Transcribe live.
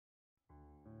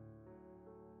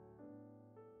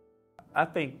I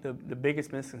think the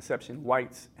biggest misconception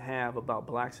whites have about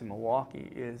blacks in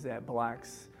Milwaukee is that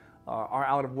blacks are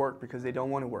out of work because they don't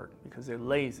want to work, because they're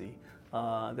lazy,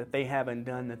 that they haven't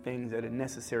done the things that are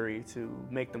necessary to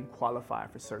make them qualify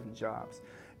for certain jobs.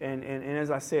 And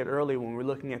as I said earlier, when we're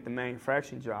looking at the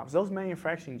manufacturing jobs, those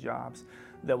manufacturing jobs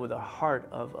that were the heart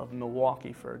of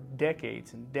Milwaukee for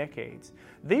decades and decades,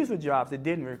 these were jobs that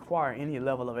didn't require any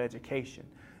level of education.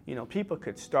 You know, people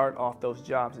could start off those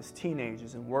jobs as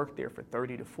teenagers and work there for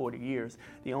 30 to 40 years.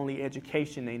 The only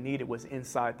education they needed was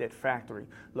inside that factory,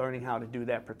 learning how to do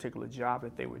that particular job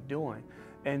that they were doing.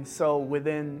 And so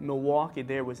within Milwaukee,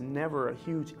 there was never a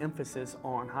huge emphasis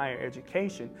on higher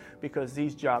education because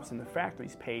these jobs in the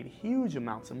factories paid huge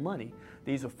amounts of money.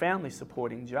 These were family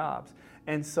supporting jobs.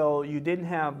 And so you didn't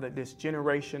have this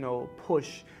generational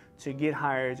push to get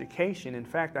higher education. In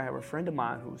fact, I have a friend of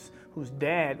mine whose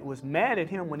dad was mad at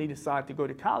him when he decided to go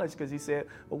to college because he said,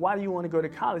 well, why do you want to go to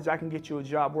college? I can get you a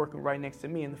job working right next to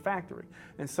me in the factory.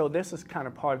 And so this is kind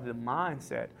of part of the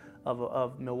mindset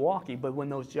of Milwaukee. But when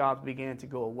those jobs began to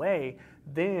go away,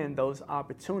 then those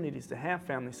opportunities to have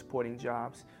family supporting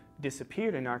jobs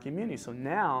disappeared in our community. So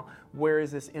now, where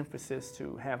is this emphasis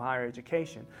to have higher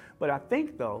education? But I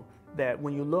think, though, that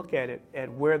when you look at it,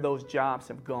 at where those jobs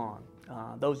have gone,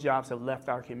 those jobs have left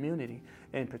our community,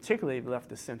 and particularly left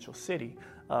the Central City.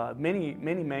 Many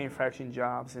manufacturing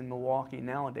jobs in Milwaukee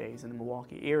nowadays, in the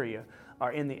Milwaukee area,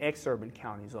 are in the exurban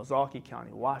counties, Ozaukee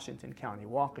County, Washington County,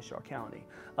 Waukesha County.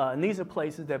 And these are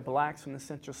places that blacks from the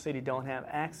Central City don't have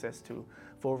access to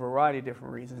for a variety of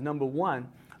different reasons. Number one,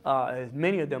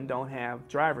 many of them don't have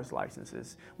driver's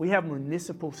licenses. We have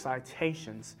municipal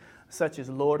citations such as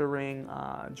loitering,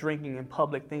 drinking in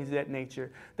public, things of that nature,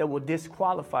 that will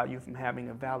disqualify you from having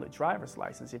a valid driver's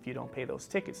license. If you don't pay those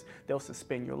tickets, they'll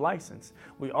suspend your license.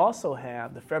 We also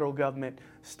have the federal government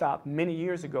stopped many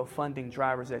years ago funding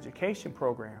driver's education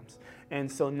programs. And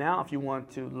so now if you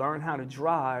want to learn how to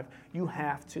drive, you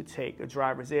have to take a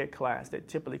driver's ed class that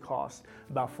typically costs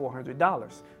about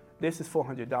 $400. This is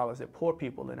 $400 that poor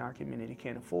people in our community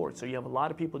can't afford. So you have a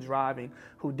lot of people driving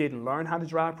who didn't learn how to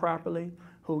drive properly,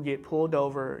 who get pulled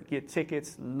over, get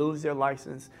tickets, lose their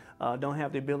license, don't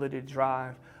have the ability to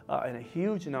drive, and a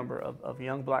huge number of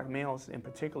young black males in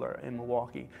particular in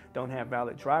Milwaukee don't have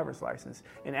valid driver's license.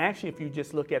 And actually, if you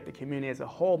just look at the community as a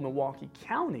whole, Milwaukee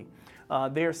County,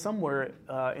 there's somewhere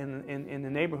in the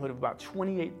neighborhood of about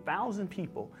 28,000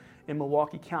 people in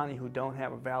Milwaukee County who don't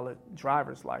have a valid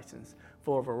driver's license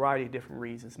for a variety of different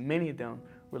reasons, many of them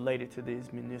related to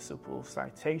these municipal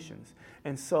citations.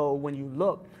 And so when you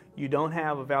look, you don't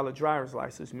have a valid driver's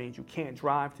license, means you can't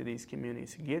drive to these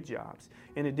communities to get jobs.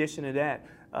 In addition to that,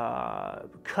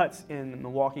 cuts in the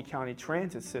Milwaukee County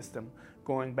transit system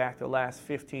going back the last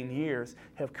 15 years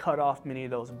have cut off many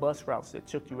of those bus routes that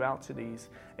took you out to these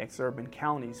exurban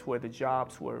counties where the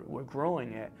jobs were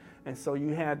growing at. And so you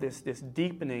had this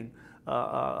deepening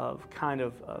of kind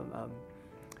of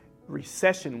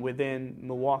recession within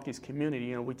Milwaukee's community.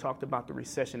 You know, we talked about the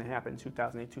recession that happened in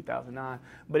 2008, 2009,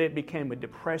 but it became a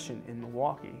depression in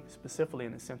Milwaukee, specifically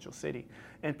in the Central City.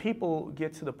 And people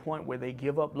get to the point where they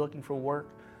give up looking for work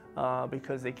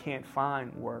because they can't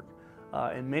find work.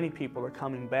 And many people are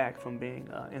coming back from being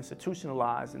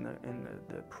institutionalized in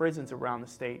the prisons around the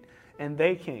state, and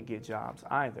they can't get jobs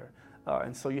either.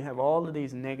 And so you have all of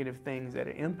these negative things that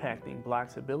are impacting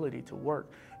blacks' ability to work.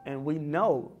 And we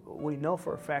know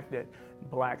for a fact that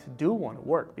blacks do want to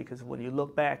work, because when you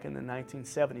look back in the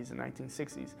 1970s and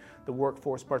 1960s, the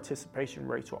workforce participation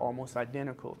rates were almost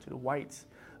identical to the whites.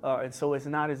 And so it's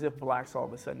not as if blacks all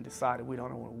of a sudden decided we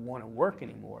don't want to work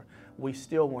anymore. We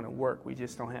still want to work. We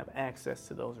just don't have access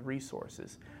to those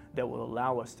resources that will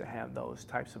allow us to have those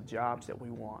types of jobs that we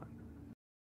want.